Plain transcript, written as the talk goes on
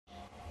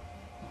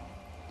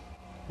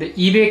네,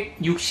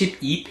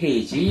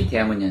 262페이지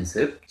대화문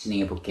연습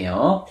진행해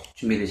볼게요.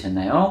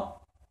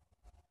 준비되셨나요?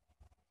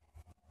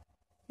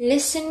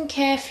 Listen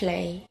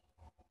carefully.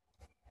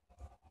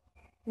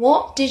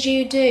 What did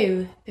you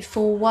do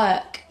before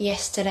work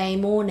yesterday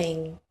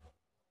morning?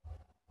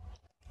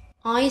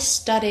 I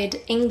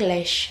studied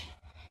English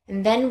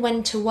and then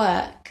went to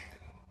work.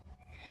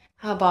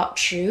 How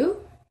about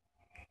you?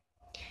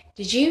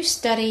 Did you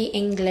study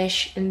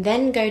English and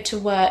then go to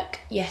work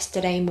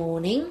yesterday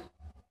morning?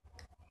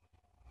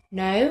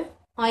 No,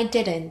 I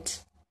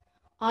didn't.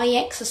 I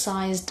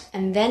exercised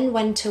and then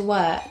went to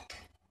work.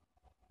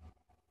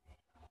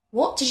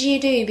 What did you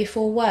do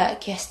before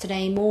work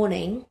yesterday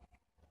morning?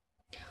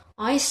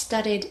 I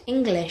studied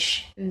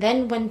English and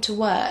then went to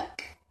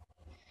work.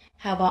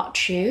 How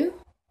about you?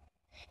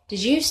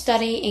 Did you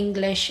study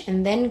English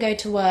and then go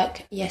to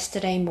work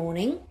yesterday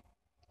morning?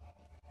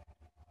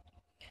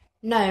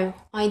 No,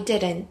 I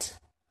didn't.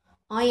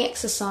 I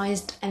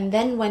exercised and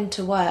then went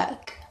to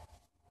work.